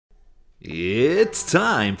It's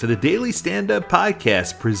time for the Daily Stand Up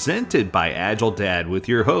Podcast presented by Agile Dad with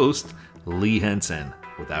your host, Lee Henson.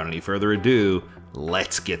 Without any further ado,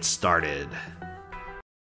 let's get started.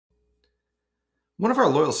 One of our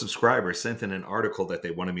loyal subscribers sent in an article that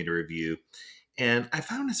they wanted me to review, and I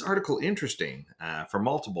found this article interesting for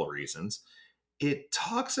multiple reasons. It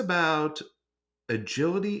talks about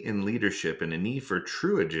agility in leadership and a need for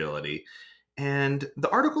true agility. And the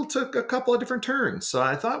article took a couple of different turns. So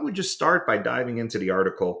I thought we'd just start by diving into the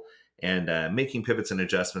article and making pivots and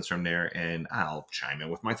adjustments from there. And I'll chime in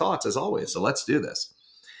with my thoughts as always. So let's do this.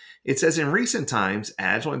 It says in recent times,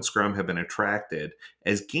 Agile and Scrum have been attracted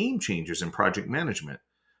as game changers in project management,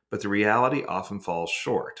 but the reality often falls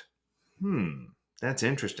short. That's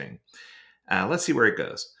interesting. Let's see where it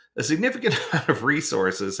goes. A significant amount of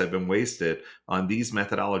resources have been wasted on these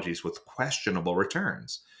methodologies with questionable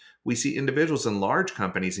returns. We see individuals in large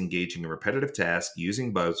companies engaging in repetitive tasks,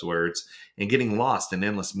 using buzzwords, and getting lost in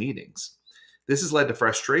endless meetings. This has led to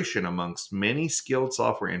frustration amongst many skilled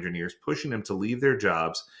software engineers, pushing them to leave their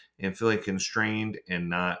jobs and feeling constrained and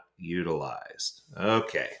not utilized.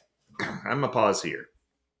 Okay, I'm going to pause here.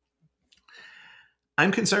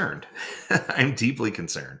 I'm concerned. I'm deeply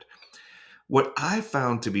concerned. What I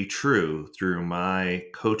found to be true through my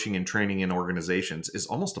coaching and training in organizations is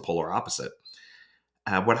almost the polar opposite.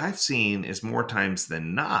 What I've seen is more times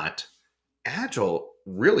than not, Agile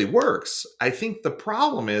really works. I think the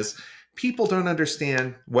problem is people don't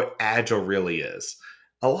understand what Agile really is.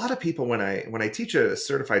 A lot of people, when I teach a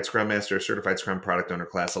certified Scrum Master, a certified Scrum Product Owner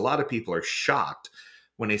class, a lot of people are shocked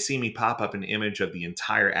when they see me pop up an image of the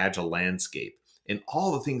entire Agile landscape and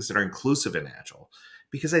all the things that are inclusive in Agile.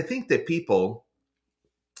 Because I think that people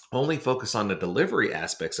only focus on the delivery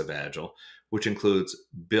aspects of Agile, which includes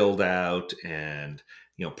build out and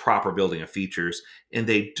proper building of features, and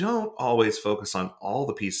they don't always focus on all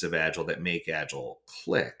the pieces of Agile that make Agile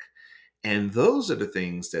click. And those are the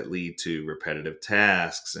things that lead to repetitive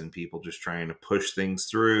tasks and people just trying to push things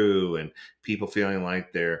through and people feeling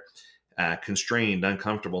like they're constrained,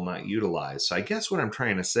 uncomfortable, not utilized. So I guess what I'm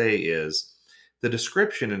trying to say is the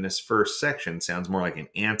description in this first section sounds more like an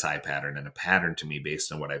anti-pattern than a pattern to me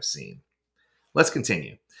based on what I've seen. Let's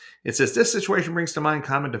continue. It says, this situation brings to mind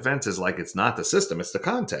common defenses like it's not the system, it's the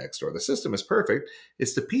context, or the system is perfect,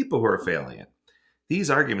 it's the people who are failing it. These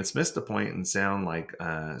arguments miss the point and sound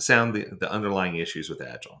the underlying issues with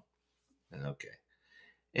Agile. Okay.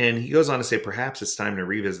 And he goes on to say, perhaps it's time to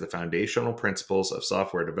revisit the foundational principles of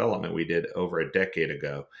software development we did over a decade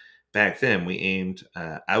ago. Back then, we aimed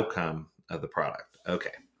outcome of the product.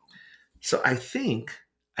 Okay. So I think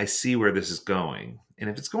I see where this is going. And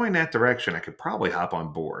if it's going that direction, I could probably hop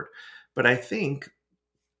on board. But I think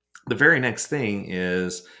the very next thing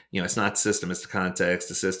is, it's not system, it's the context.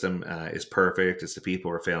 The system is perfect. It's the people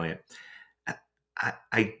who are failing it.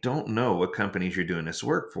 I don't know what companies you're doing this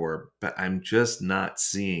work for, but I'm just not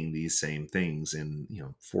seeing these same things in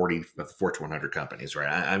 40 of the Fortune 100 companies, right?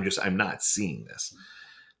 I'm not seeing this.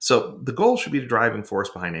 So the goal should be the driving force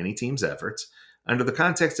behind any team's efforts. Under the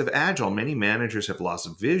context of Agile, many managers have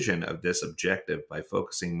lost vision of this objective by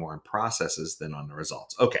focusing more on processes than on the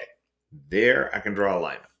results. Okay, there I can draw a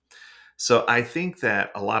line. So I think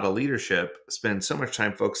that a lot of leadership spends so much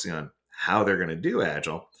time focusing on how they're going to do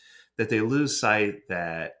Agile that they lose sight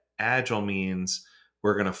that Agile means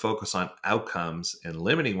we're going to focus on outcomes and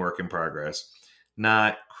limiting work in progress,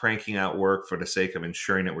 not cranking out work for the sake of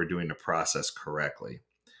ensuring that we're doing the process correctly.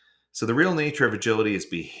 So the real nature of agility is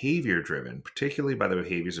behavior driven, particularly by the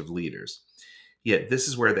behaviors of leaders. Yet this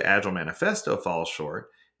is where the Agile Manifesto falls short.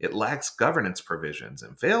 It lacks governance provisions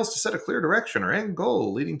and fails to set a clear direction or end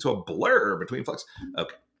goal, leading to a blur between flex.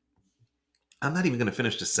 Okay. I'm not even going to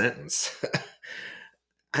finish the sentence.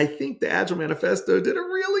 I think the Agile Manifesto did a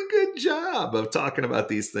really good job of talking about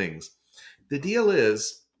these things. The deal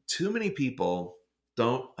is, too many people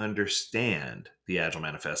don't understand the Agile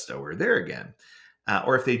Manifesto. We're there again.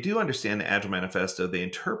 Or if they do understand the Agile Manifesto, they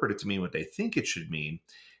interpret it to mean what they think it should mean,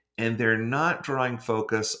 and they're not drawing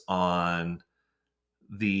focus on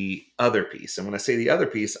the other piece. And when I say the other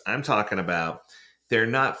piece, I'm talking about they're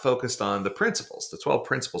not focused on the principles, the 12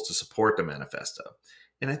 principles to support the manifesto.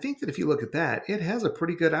 And I think that if you look at that, it has a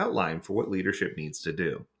pretty good outline for what leadership needs to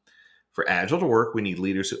do. For Agile to work, we need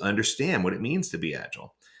leaders who understand what it means to be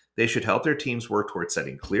Agile. They should help their teams work towards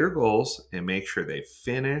setting clear goals and make sure they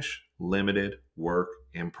finish limited work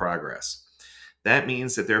in progress. That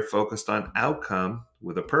means that they're focused on outcome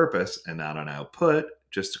with a purpose and not on output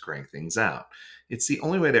just to crank things out. It's the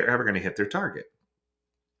only way they're ever going to hit their target.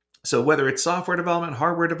 So whether it's software development,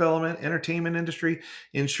 hardware development, entertainment industry,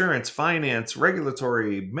 insurance, finance,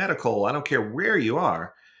 regulatory, medical, I don't care where you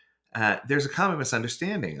are, there's a common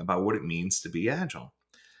misunderstanding about what it means to be agile.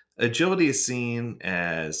 Agility is seen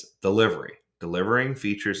as delivering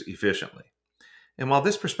features efficiently. And while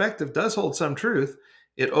this perspective does hold some truth,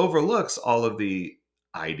 it overlooks all of the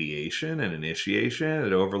ideation and initiation.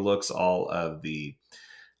 It overlooks all of the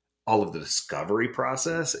discovery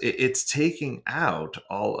process. It's taking out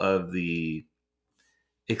all of the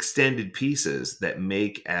extended pieces that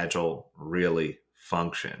make Agile really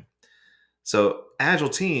function. So, Agile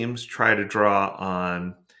teams try to draw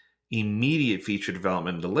on immediate feature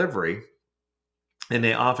development and delivery, and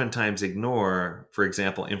they oftentimes ignore, for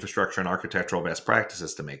example, infrastructure and architectural best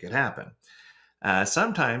practices to make it happen.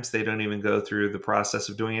 Sometimes they don't even go through the process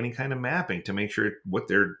of doing any kind of mapping to make sure what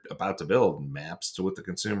they're about to build maps to what the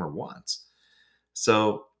consumer wants.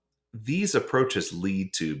 So these approaches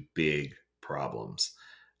lead to big problems.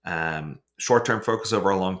 Short term focus over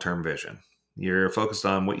a long term vision. You're focused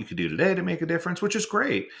on what you could do today to make a difference, which is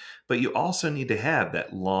great, but you also need to have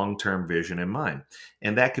that long term vision in mind.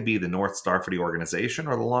 And that could be the North Star for the organization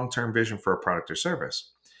or the long term vision for a product or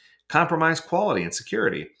service. Compromise quality and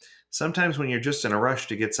security. Sometimes when you're just in a rush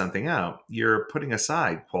to get something out, you're putting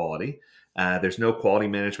aside quality. There's no quality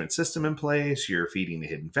management system in place. You're feeding the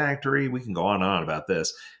hidden factory. We can go on and on about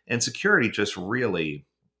this. And security just really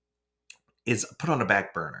is put on a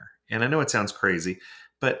back burner. And I know it sounds crazy,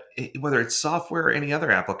 but whether it's software or any other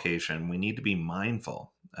application, we need to be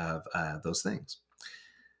mindful of those things.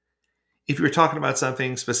 If you're talking about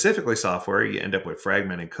something specifically software, you end up with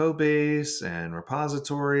fragmented code base and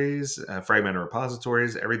repositories, fragmented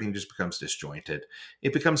repositories. Everything just becomes disjointed.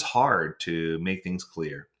 It becomes hard to make things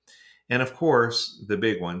clear. And of course, the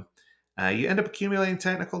big one, you end up accumulating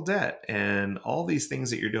technical debt and all these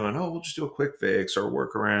things that you're doing. Oh, we'll just do a quick fix or a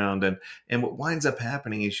workaround. And what winds up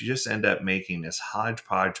happening is you just end up making this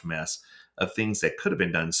hodgepodge mess of things that could have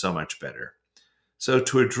been done so much better. So,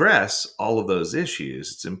 to address all of those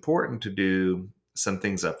issues, it's important to do some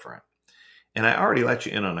things up front. And I already let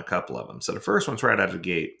you in on a couple of them. So, the first one's right out of the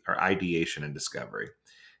gate are ideation and discovery.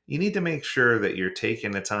 You need to make sure that you're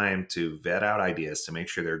taking the time to vet out ideas to make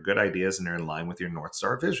sure they're good ideas and they're in line with your North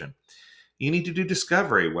Star vision. You need to do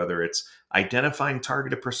discovery, whether it's identifying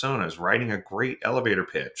targeted personas, writing a great elevator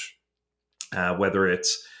pitch, whether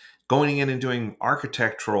it's going in and doing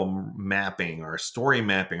architectural mapping or story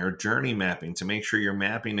mapping or journey mapping to make sure you're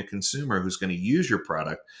mapping the consumer who's going to use your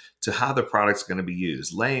product to how the product's going to be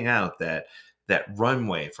used, laying out that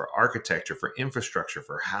runway for architecture, for infrastructure,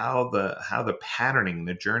 for how the patterning,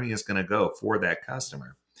 the journey is going to go for that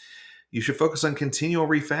customer. You should focus on continual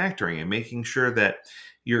refactoring and making sure that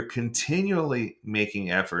you're continually making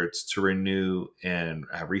efforts to renew and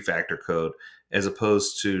refactor code as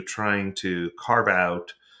opposed to trying to carve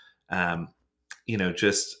out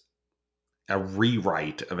just a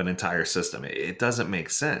rewrite of an entire system. It doesn't make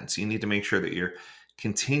sense. You need to make sure that you're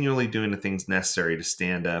continually doing the things necessary to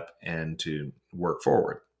stand up and to work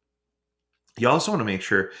forward. You also want to make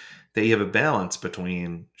sure that you have a balance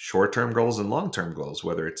between short-term goals and long-term goals,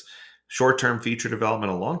 whether it's short-term feature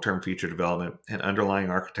development and long-term feature development and underlying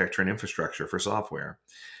architecture and infrastructure for software.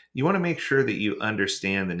 You want to make sure that you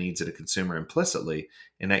understand the needs of the consumer implicitly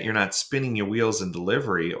and that you're not spinning your wheels in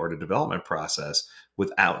delivery or the development process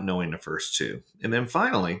without knowing the first two. And then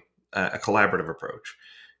finally, a collaborative approach.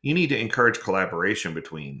 You need to encourage collaboration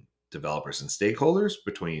between developers and stakeholders,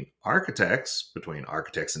 between architects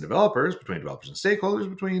and developers, between developers and stakeholders,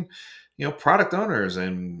 between product owners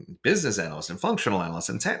and business analysts and functional analysts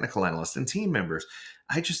and technical analysts and team members.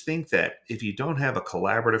 I just think that if you don't have a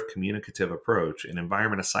collaborative, communicative approach, an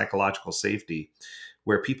environment of psychological safety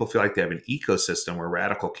where people feel like they have an ecosystem where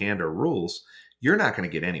radical candor rules, you're not going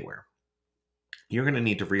to get anywhere. You're going to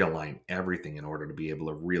need to realign everything in order to be able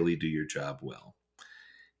to really do your job well.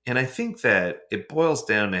 And I think that it boils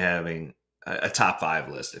down to having a top 5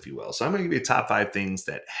 list, if you will. So I'm going to give you top 5 things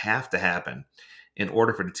that have to happen in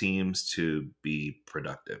order for the teams to be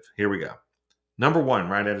productive. Here we go. Number 1,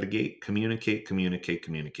 right out of the gate, communicate.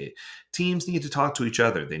 Teams need to talk to each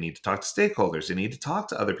other. They need to talk to stakeholders. They need to talk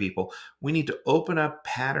to other people. We need to open up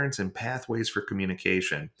patterns and pathways for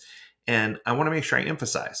communication. And I want to make sure I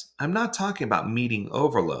emphasize, I'm not talking about meeting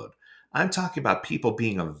overload. I'm talking about people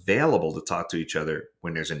being available to talk to each other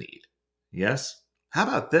when there's a need. Yes? How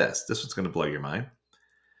about this? This one's going to blow your mind.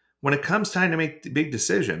 When it comes time to make big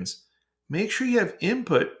decisions, make sure you have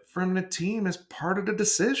input from the team as part of the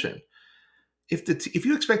decision. If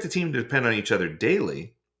you expect the team to depend on each other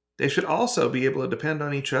daily, they should also be able to depend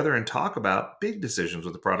on each other and talk about big decisions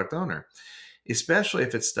with the product owner, especially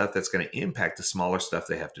if it's stuff that's going to impact the smaller stuff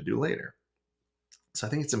they have to do later. So I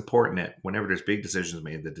think it's important that whenever there's big decisions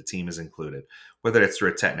made, that the team is included, whether it's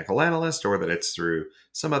through a technical analyst or whether it's through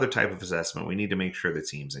some other type of assessment. We need to make sure the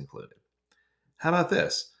team's included. How about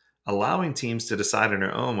this? Allowing teams to decide on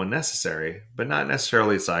their own when necessary, but not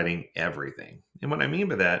necessarily deciding everything. And what I mean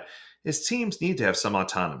by that is teams need to have some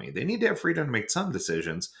autonomy. They need to have freedom to make some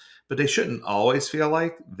decisions, but they shouldn't always feel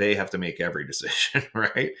like they have to make every decision,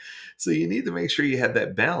 right? So you need to make sure you have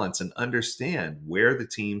that balance and understand where the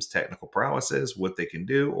team's technical prowess is, what they can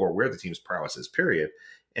do, or where the team's prowess is, period,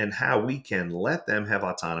 and how we can let them have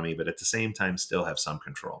autonomy, but at the same time still have some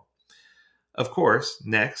control. Of course,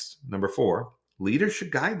 next, number 4, leaders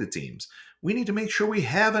should guide the teams. We need to make sure we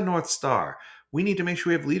have a North Star. We need to make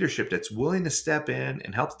sure we have leadership that's willing to step in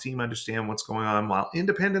and help the team understand what's going on. While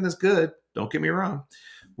independent is good, don't get me wrong,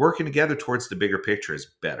 working together towards the bigger picture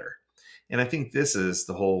is better. And I think this is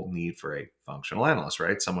the whole need for a functional analyst,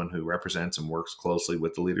 right? Someone who represents and works closely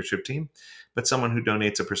with the leadership team, but someone who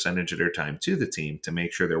donates a percentage of their time to the team to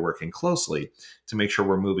make sure they're working closely, to make sure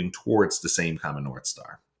we're moving towards the same common North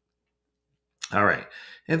Star. All right.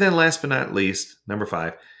 And then last but not least, number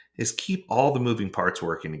 5 is keep all the moving parts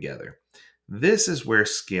working together. This is where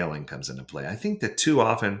scaling comes into play. I think that too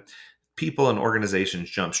often people and organizations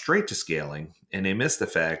jump straight to scaling and they miss the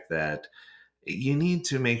fact that you need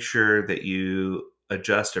to make sure that you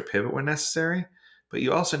adjust or pivot when necessary, but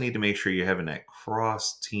you also need to make sure you're having that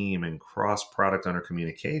cross team and cross product owner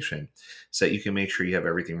communication so that you can make sure you have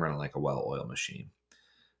everything running like a well-oiled machine.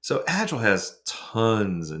 So Agile has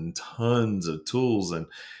tons and tons of tools. And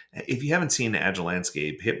if you haven't seen the Agile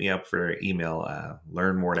landscape, hit me up for email,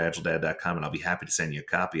 learnmore@agiledad.com, and I'll be happy to send you a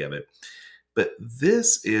copy of it. But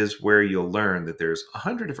this is where you'll learn that there's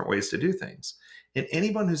 100 different ways to do things. And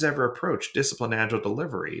anyone who's ever approached disciplined Agile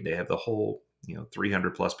delivery, they have the whole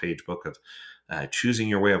 300 plus page book of choosing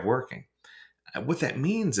your way of working. What that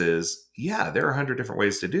means is, yeah, there are 100 different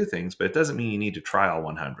ways to do things, but it doesn't mean you need to try all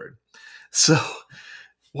 100. So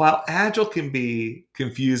while Agile can be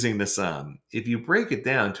confusing to some, if you break it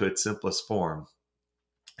down to its simplest form,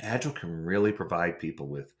 Agile can really provide people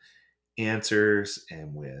with answers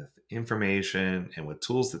and with information and with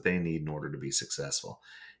tools that they need in order to be successful.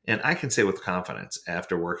 And I can say with confidence,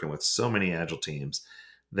 after working with so many Agile teams,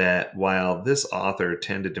 that while this author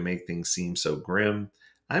tended to make things seem so grim,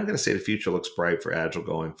 I'm going to say the future looks bright for Agile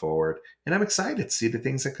going forward. And I'm excited to see the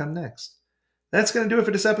things that come next. That's going to do it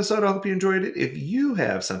for this episode. I hope you enjoyed it. If you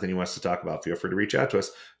have something you want us to talk about, feel free to reach out to us.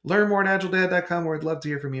 Learn more at agiledad.com, where I'd love to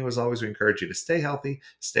hear from you. As always, we encourage you to stay healthy,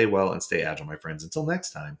 stay well, and stay agile, my friends. Until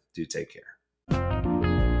next time, do take care.